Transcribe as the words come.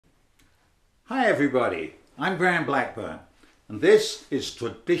Hi everybody, I'm Graham Blackburn and this is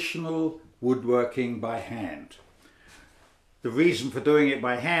traditional woodworking by hand. The reason for doing it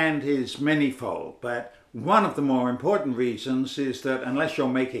by hand is manyfold, but one of the more important reasons is that unless you're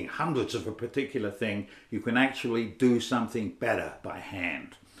making hundreds of a particular thing, you can actually do something better by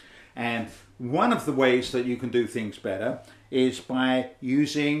hand. And one of the ways that you can do things better is by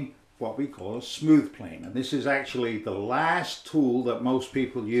using what we call a smooth plane. And this is actually the last tool that most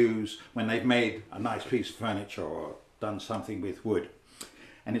people use when they've made a nice piece of furniture or done something with wood.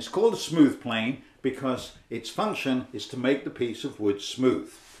 And it's called a smooth plane because its function is to make the piece of wood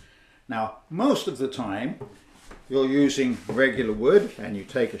smooth. Now, most of the time you're using regular wood and you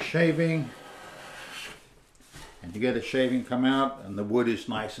take a shaving and you get a shaving come out and the wood is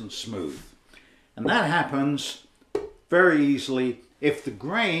nice and smooth. And that happens very easily if the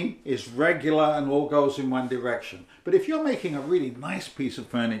grain is regular and all goes in one direction. But if you're making a really nice piece of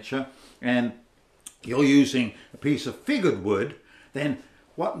furniture and you're using a piece of figured wood, then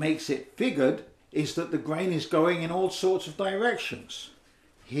what makes it figured is that the grain is going in all sorts of directions.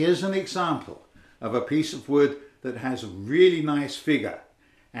 Here's an example of a piece of wood that has a really nice figure.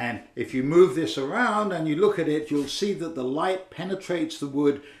 And if you move this around and you look at it, you'll see that the light penetrates the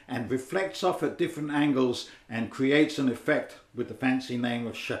wood and reflects off at different angles and creates an effect with the fancy name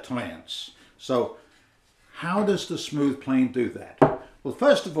of chatoyance. So how does the smooth plane do that? Well,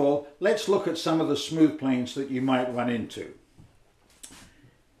 first of all, let's look at some of the smooth planes that you might run into.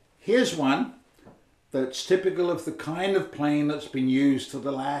 Here's one that's typical of the kind of plane that's been used for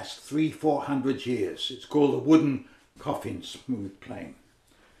the last 300–400 years. It's called a wooden coffin smooth plane.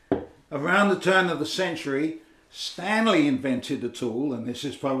 Around the turn of the century, Stanley invented a tool, and this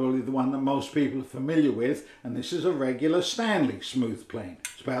is probably the one that most people are familiar with, and this is a regular Stanley smooth plane.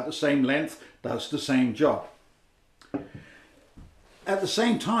 It's about the same length, does the same job. At the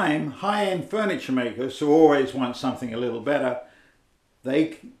same time, high-end furniture makers, who always want something a little better,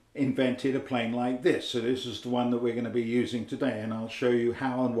 they invented a plane like this. So this is the one that we're going to be using today, and I'll show you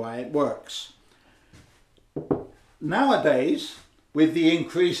how and why it works. Nowadays, with the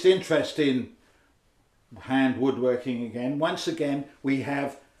increased interest in hand woodworking again, once again we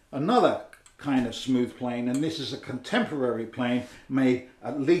have another kind of smooth plane, and this is a contemporary plane made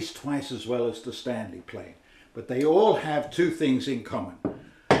at least twice as well as the Stanley plane. But they all have two things in common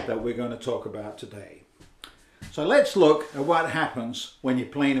that we're going to talk about today. So let's look at what happens when you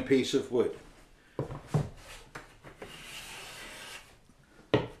plane a piece of wood.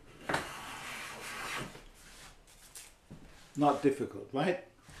 Not difficult, right?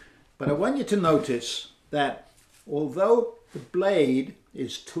 But I want you to notice that although the blade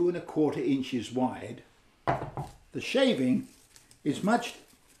is 2 1/4 inches wide, the shaving is much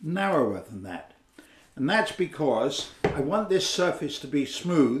narrower than that. And that's because I want this surface to be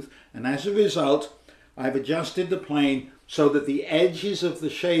smooth, and as a result I've adjusted the plane so that the edges of the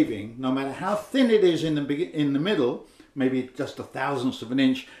shaving, no matter how thin it is in the middle, maybe just 1/1000th of an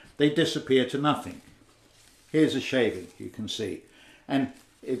inch, they disappear to nothing. Here's a shaving, you can see. And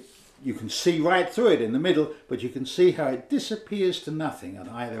you can see right through it in the middle, but you can see how it disappears to nothing at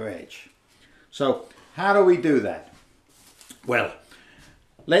either edge. So how do we do that? Well,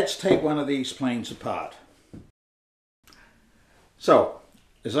 let's take one of these planes apart. So,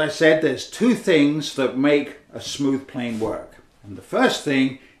 as I said, there's two things that make a smooth plane work. And the first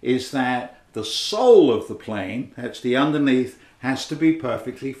thing is that the sole of the plane, that's the underneath, has to be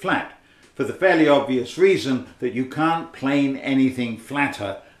perfectly flat, for the fairly obvious reason that you can't plane anything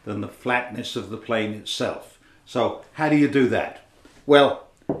flatter than the flatness of the plane itself. So how do you do that? Well,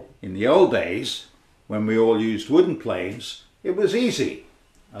 in the old days, when we all used wooden planes, it was easy.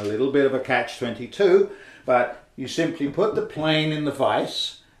 A little bit of a catch-22, but you simply put the plane in the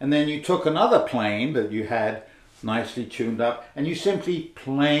vise, and then you took another plane that you had nicely tuned up, and you simply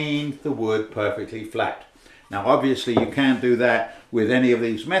planed the wood perfectly flat. Now obviously you can't do that with any of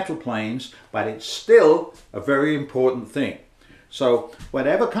these metal planes, but it's still a very important thing. So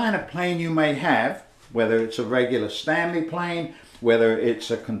whatever kind of plane you may have, whether it's a regular Stanley plane, whether it's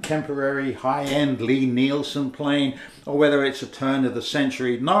a contemporary high-end Lie-Nielsen plane, or whether it's a turn of the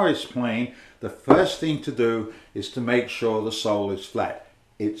century Norris plane, the first thing to do is to make sure the sole is flat.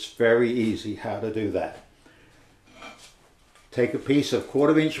 It's very easy how to do that. Take a piece of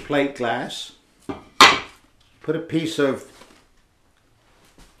 1/4 inch plate glass, put a piece of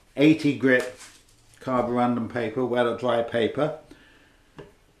 80 grit carborundum paper, wet or dry paper,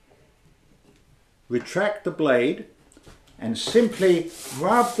 retract the blade and simply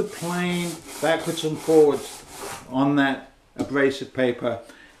rub the plane backwards and forwards on that abrasive paper,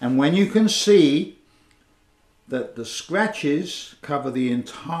 and when you can see that the scratches cover the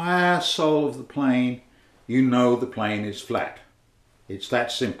entire sole of the plane, you know the plane is flat. It's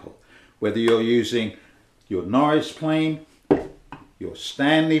that simple. Whether you're using your Norris plane, your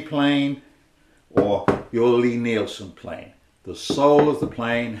Stanley plane, or your Lie-Nielsen plane, the sole of the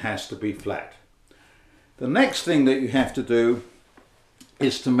plane has to be flat. The next thing that you have to do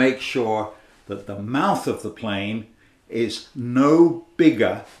is to make sure that the mouth of the plane is no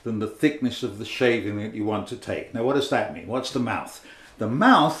bigger than the thickness of the shaving that you want to take. Now what does that mean? What's the mouth? The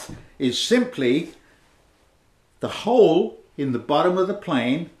mouth is simply the hole in the bottom of the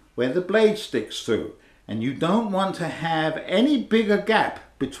plane where the blade sticks through, and you don't want to have any bigger gap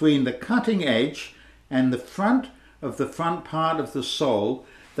between the cutting edge and the front of the front part of the sole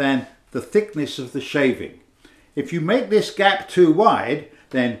than the thickness of the shaving. If you make this gap too wide,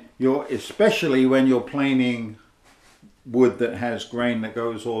 then especially when you're planing wood that has grain that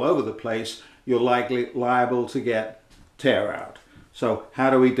goes all over the place, you're likely liable to get tear out. So how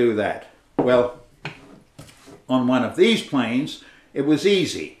do we do that? Well, on one of these planes, it was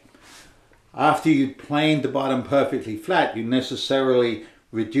easy. After you planed the bottom perfectly flat, you necessarily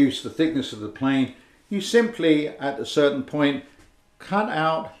reduce the thickness of the plane. You simply, at a certain point, cut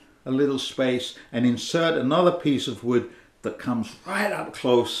out a little space and insert another piece of wood that comes right up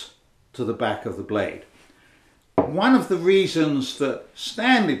close to the back of the blade. One of the reasons that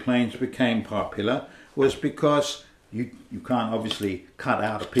Stanley planes became popular was because you can't obviously cut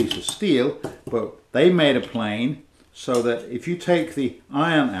out a piece of steel, but they made a plane so that if you take the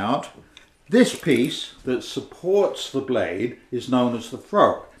iron out, this piece that supports the blade is known as the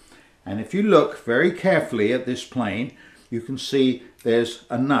throat. And if you look very carefully at this plane, you can see there's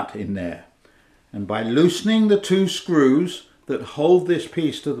a nut in there. And by loosening the two screws that hold this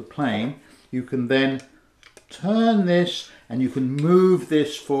piece to the plane, you can then turn this and you can move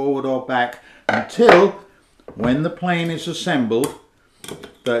this forward or back until, when the plane is assembled,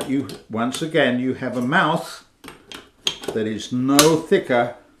 that once again you have a mouth that is no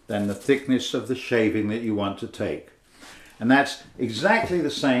thicker than the thickness of the shaving that you want to take. And that's exactly the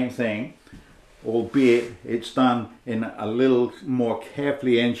same thing, albeit it's done in a little more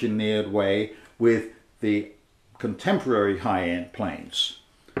carefully engineered way with the contemporary high-end planes.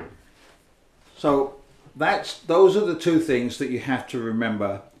 So those are the two things that you have to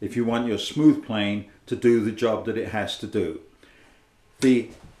remember if you want your smooth plane to do the job that it has to do. The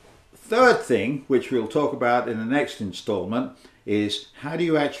third thing, which we'll talk about in the next installment, is how do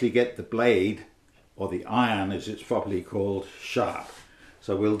you actually get the blade, or the iron as it's properly called, sharp.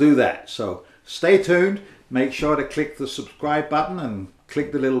 So we'll do that. So stay tuned, make sure to click the subscribe button and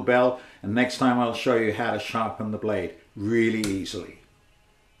click the little bell, and next time I'll show you how to sharpen the blade really easily.